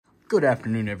Good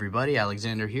afternoon, everybody.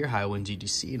 Alexander here, Highwind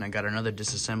GDC, and I got another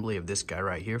disassembly of this guy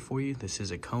right here for you. This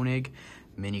is a Koenig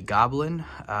mini Goblin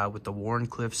with the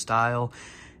Warncliffe style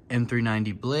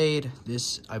M390 blade.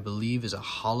 This, I believe, is a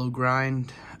hollow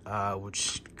grind,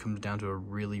 which comes down to a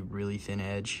really thin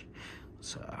edge.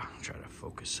 Let's try to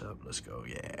focus up. Let's go.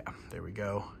 Yeah, there we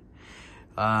go.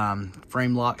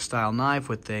 Frame lock style knife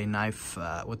with a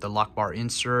with the lock bar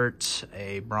insert,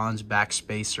 a bronze back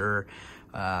spacer,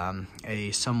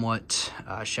 a somewhat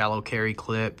shallow carry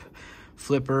clip,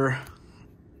 flipper.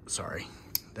 Sorry,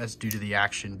 that's due to the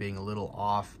action being a little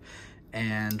off,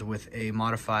 and with a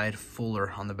modified fuller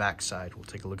on the back side. We'll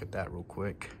take a look at that real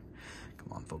quick.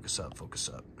 Come on, focus up, focus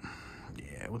up.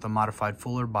 Yeah, with a modified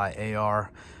fuller by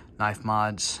AR Knife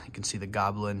Mods. You can see the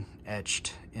Goblin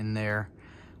etched in there.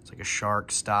 It's like a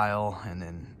shark style, and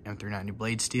then M390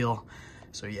 blade steel.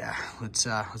 So yeah, let's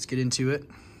get into it.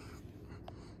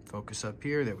 Focus up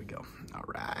here, there we go. All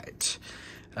right.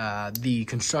 The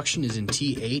construction is in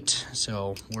T8,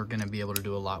 so we're gonna be able to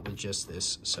do a lot with just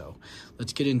this. So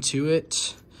let's get into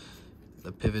it.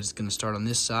 The pivot's gonna start on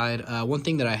this side. One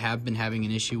thing that I have been having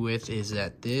an issue with is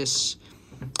that this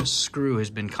screw has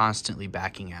been constantly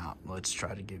backing out. Let's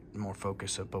try to get more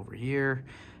focus up over here.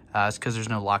 It's because there's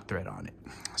no lock thread on it.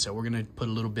 So we're gonna put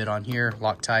a little bit on here,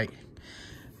 Loctite,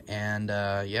 and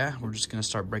yeah, we're just gonna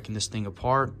start breaking this thing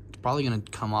apart. It's probably gonna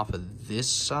come off of this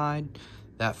side.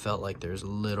 That felt like there's a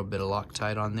little bit of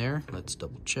Loctite on there. Let's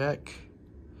double check.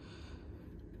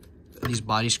 These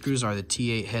body screws are the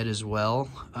T8 head as well.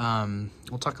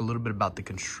 We'll talk a little bit about the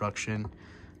construction.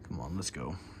 Come on, let's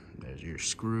go. There's your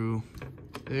screw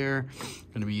there.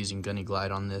 I'm gonna be using Gunny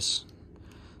Glide on this.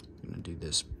 I'm gonna do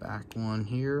this back one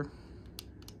here.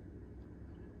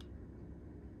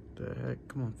 The heck,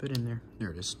 come on, fit in there. There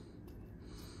it is.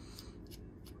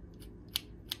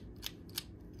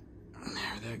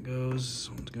 There that goes. This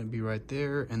one's gonna be right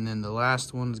there, and then the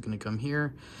last one is gonna come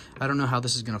here. I don't know how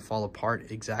this is gonna fall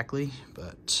apart exactly,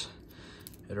 but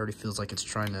it already feels like it's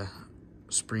trying to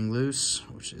spring loose,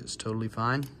 which is totally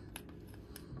fine.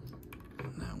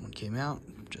 And that one came out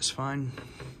just fine.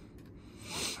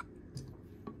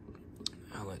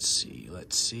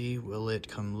 Let's see, will it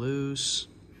come loose?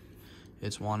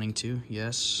 It's wanting to,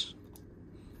 yes.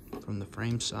 From the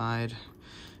frame side,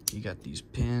 you got these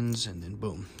pins, and then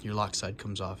boom, your lock side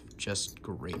comes off just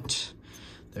great.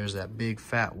 There's that big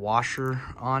fat washer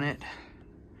on it,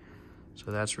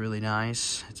 so that's really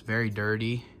nice. It's very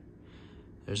dirty.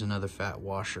 There's another fat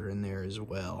washer in there as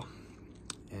well.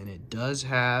 And it does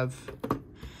have,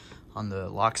 on the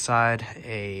lock side,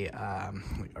 a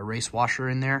race washer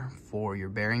in there for your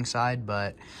bearing side,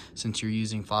 but since you're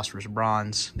using phosphorus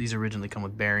bronze, these originally come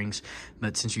with bearings,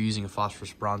 but since you're using a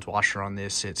phosphorus bronze washer on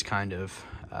this, it's kind of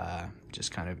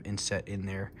just kind of inset in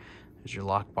there. There's your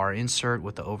lock bar insert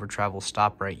with the over travel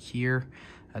stop right here.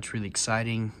 That's really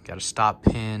exciting. Got a stop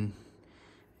pin,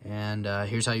 and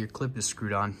here's how your clip is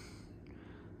screwed on.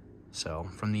 So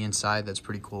from the inside, that's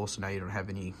pretty cool. So now you don't have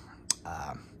any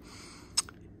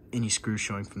screws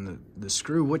showing from the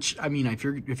screw, which, I mean, if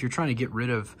you're trying to get rid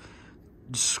of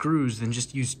screws, then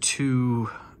just use 2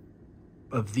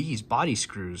 of these body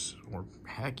screws, or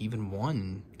heck, even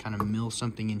one, kind of mill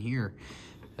something in here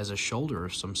as a shoulder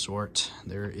of some sort.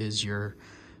 There is your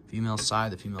female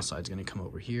side. The female side is going to come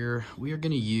over here. We are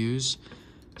going to use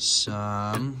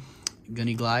some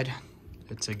Gunny Glide.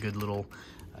 It's a good little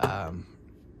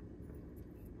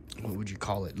what would you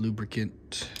call it,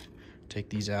 lubricant. Take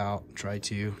these out, try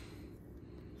to.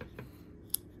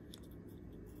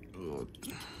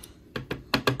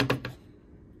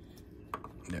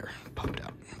 There, popped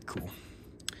out, cool.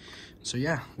 So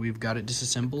yeah, we've got it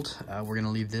disassembled. We're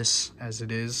gonna leave this as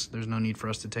it is. There's no need for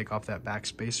us to take off that back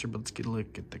spacer, but let's get a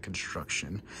look at the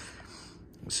construction.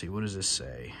 Let's see, what does this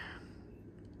say?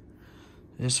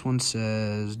 This one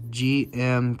says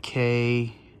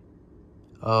GMKO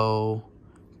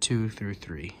 2 through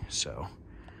 3, so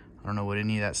I don't know what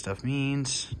any of that stuff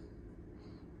means.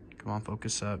 Come on,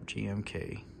 focus up.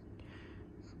 GMK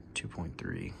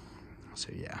 2.3. So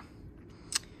yeah,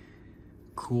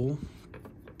 cool.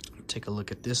 Take a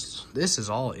look at this. This is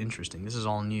all interesting. This is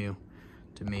all new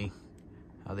to me,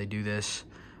 how they do this.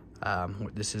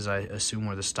 This is, I assume,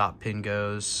 where the stop pin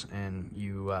goes, and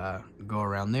you go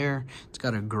around there. It's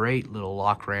got a great little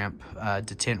lock ramp,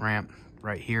 detent ramp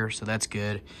right here, so that's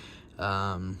good.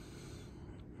 The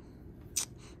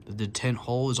detent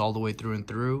hole is all the way through and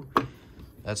through.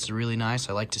 That's really nice.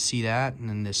 I like to see that. And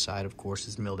then this side, of course,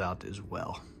 is milled out as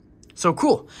well. So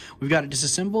cool. We've got it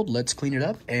disassembled. Let's clean it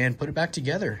up and put it back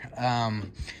together.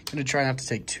 I'm going to try not to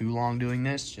take too long doing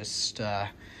this. Just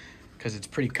because it's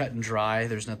pretty cut and dry.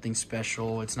 There's nothing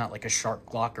special. It's not like a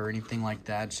shark lock or anything like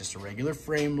that. It's just a regular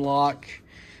frame lock.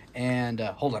 And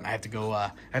hold on, I have to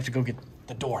go get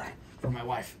the door for my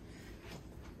wife.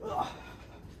 Ugh.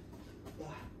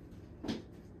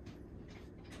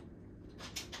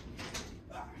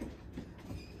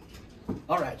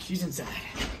 All right, she's inside.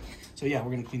 So yeah, we're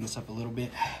gonna clean this up a little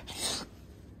bit.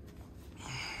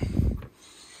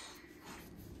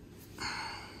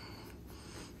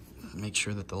 Make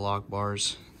sure that the lock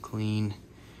bar's clean.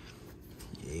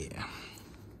 Yeah.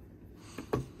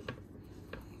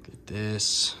 Get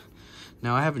this.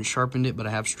 Now I haven't sharpened it, but I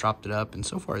have stropped it up, and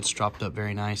so far it's stropped up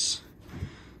very nice.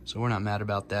 So we're not mad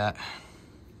about that.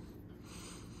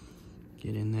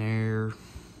 Get in there.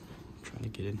 I'm trying to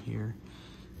get in here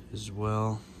as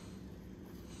well.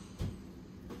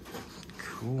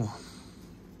 Cool.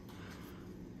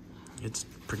 It's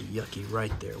pretty yucky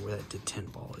right there where that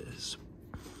detent ball is.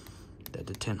 That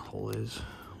detent hole is.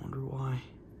 Wonder why.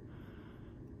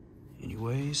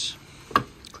 Anyways,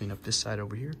 clean up this side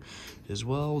over here as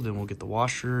well. Then we'll get the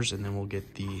washers, and then we'll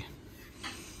get the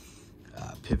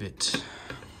pivot.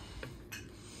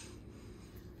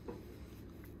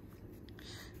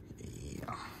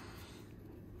 Yeah.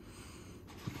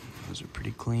 Those are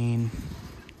pretty clean.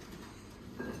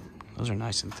 Those are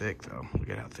nice and thick though. Look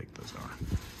at how thick those are.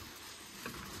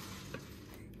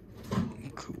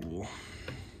 Cool.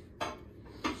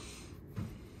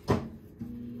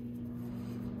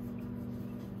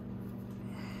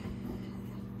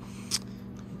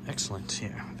 Excellent,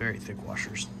 yeah, very thick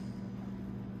washers.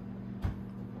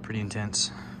 Pretty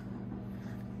intense.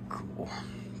 Cool.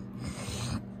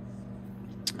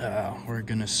 We're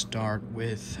gonna start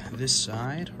with this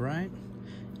side, right?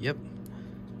 Yep.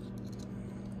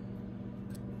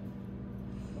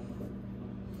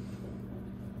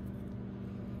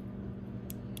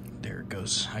 There it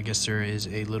goes. I guess there is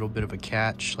a little bit of a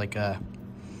catch, like a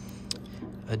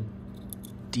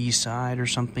D side or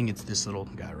something. It's this little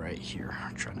guy right here.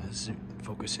 I'm trying to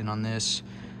focus in on this.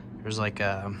 There's like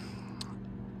a,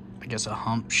 I guess a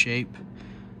hump shape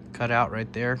cut out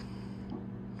right there,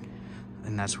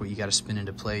 and that's what you got to spin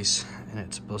into place, and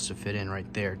it's supposed to fit in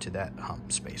right there to that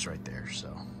hump space right there.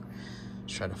 So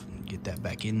let's try to get that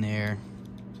back in there.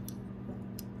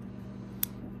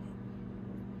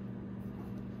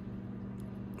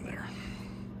 There.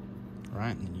 All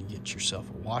right, and then you get yourself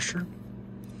a washer.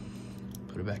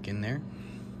 Put it back in there.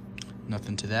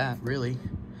 Nothing to that, really.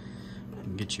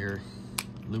 And get your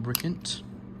lubricant.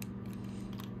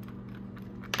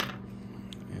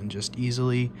 And just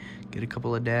easily get a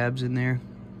couple of dabs in there.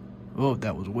 Oh,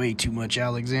 that was way too much,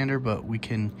 Alexander, but we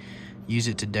can use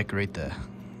it to decorate the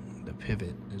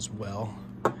pivot as well.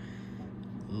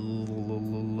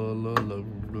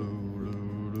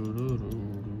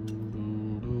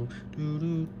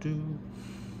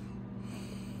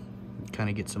 Kind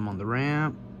of get some on the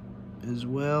ramp as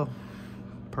well.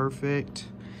 Perfect.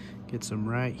 Get some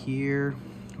right here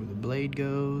where the blade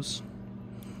goes,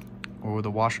 or where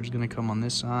the washer's gonna come on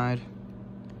this side.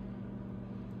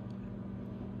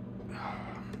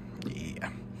 Yeah.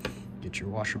 Get your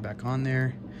washer back on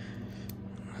there.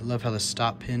 I love how the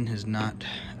stop pin has not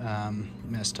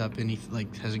messed up any,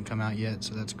 like hasn't come out yet,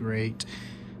 so that's great.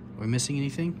 Are we missing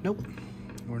anything? Nope,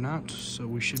 we're not. So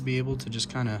we should be able to just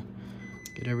kind of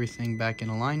get everything back in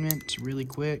alignment really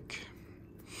quick.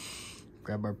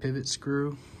 Grab our pivot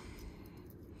screw.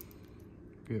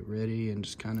 Get ready and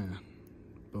just kind of,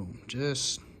 boom,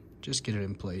 just get it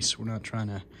in place. We're not trying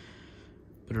to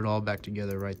put it all back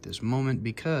together right this moment,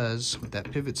 because with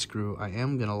that pivot screw, I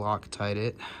am gonna Loctite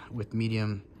it with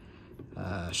medium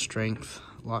strength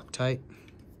Loctite.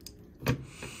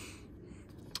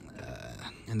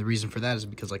 And the reason for that is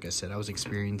because, like I said, I was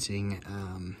experiencing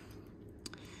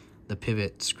the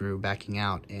pivot screw backing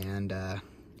out, and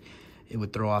it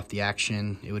would throw off the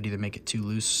action. It would either make it too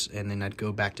loose, and then I'd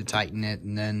go back to tighten it,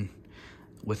 and then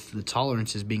with the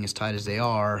tolerances being as tight as they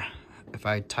are, if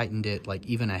I tightened it like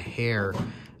even a hair,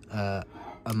 a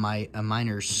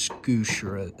minor scoosh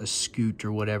or a scoot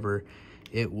or whatever,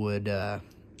 it would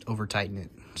over tighten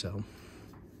it. So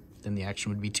then the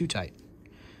action would be too tight.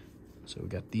 So we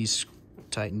got these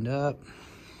tightened up.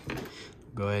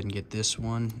 Go ahead and get this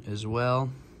one as well.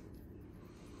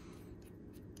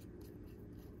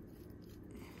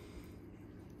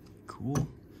 Cool.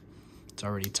 It's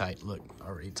already tight. Look,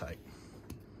 already tight.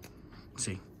 Let's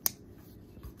see.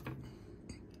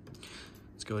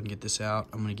 Let's go ahead and get this out.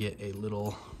 I'm gonna get a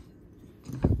little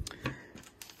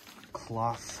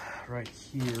cloth right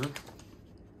here.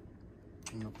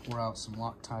 I'm gonna pour out some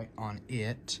Loctite on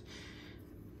it.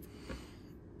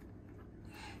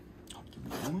 Give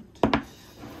me a moment.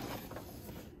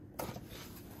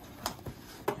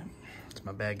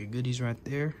 That's my bag of goodies right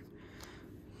there.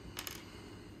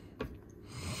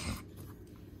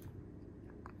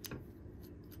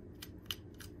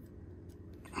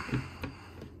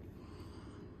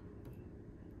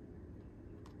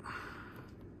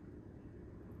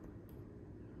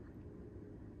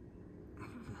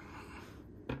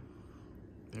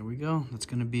 There we go. That's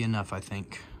going to be enough, I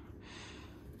think.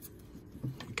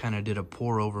 Kind of did a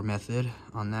pour over method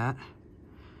on that,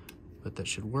 but that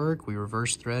should work. We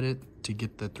reverse thread it to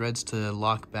get the threads to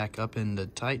lock back up into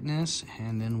tightness,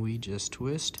 and then we just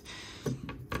twist.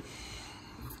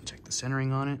 Check the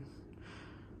centering on it.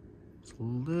 It's a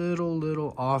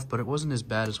little off, but it wasn't as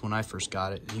bad as when I first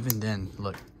got it. Even then,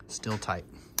 look, still tight.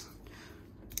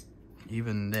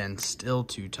 Even then, still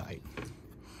too tight.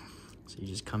 So you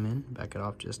just come in, back it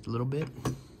off just a little bit.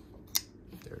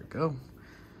 There we go.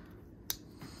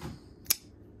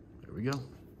 There we go.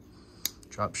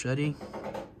 Drop shutty,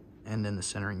 and then the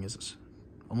centering is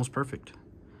almost perfect.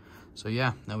 So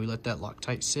yeah, now we let that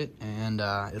Loctite sit, and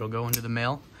it'll go into the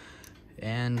mail,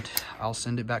 and I'll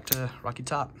send it back to Rocky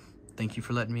Top. Thank you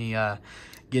for letting me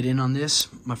get in on this.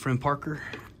 My friend Parker,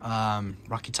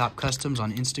 Rocky Top Customs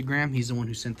on Instagram, he's the one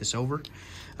who sent this over.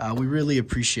 We really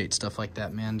appreciate stuff like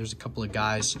that, man. There's a couple of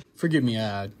guys, forgive me,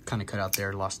 kind of cut out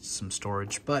there, lost some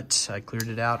storage, but I cleared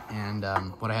it out, and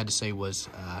what I had to say was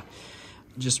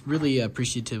just really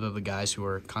appreciative of the guys who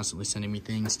are constantly sending me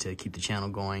things to keep the channel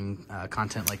going.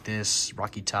 Content like this,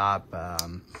 Rocky Top,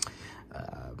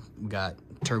 we got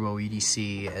Turbo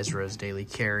EDC, Ezra's Daily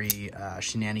Carry,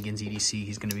 Shenanigans EDC.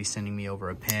 He's going to be sending me over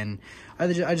a pen. I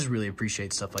just really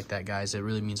appreciate stuff like that, guys. It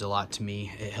really means a lot to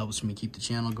me. It helps me keep the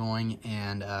channel going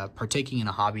and partaking in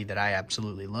a hobby that I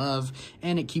absolutely love,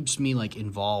 and it keeps me like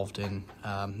involved and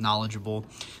knowledgeable.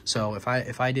 So if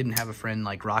I didn't have a friend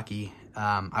like Rocky,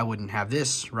 I wouldn't have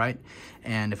this, right?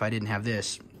 And if I didn't have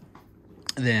this,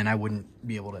 then I wouldn't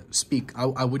be able to speak.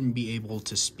 I wouldn't be able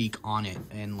to speak on it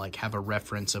and like have a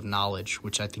reference of knowledge,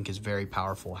 which I think is very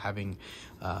powerful. Having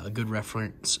a good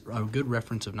reference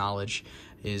of knowledge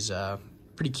is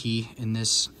pretty key in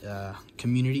this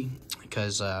community,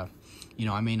 because you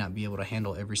know, I may not be able to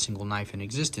handle every single knife in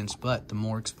existence, but the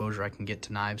more exposure I can get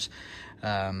to knives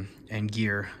and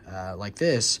gear like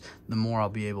this, the more I'll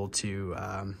be able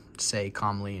to say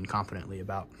calmly and confidently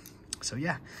about. So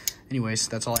yeah, anyways,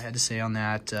 that's all I had to say on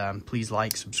that. Please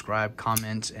like, subscribe,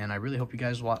 comment, and I really hope you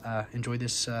guys enjoy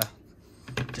this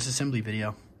disassembly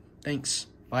video. Thanks.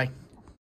 Bye.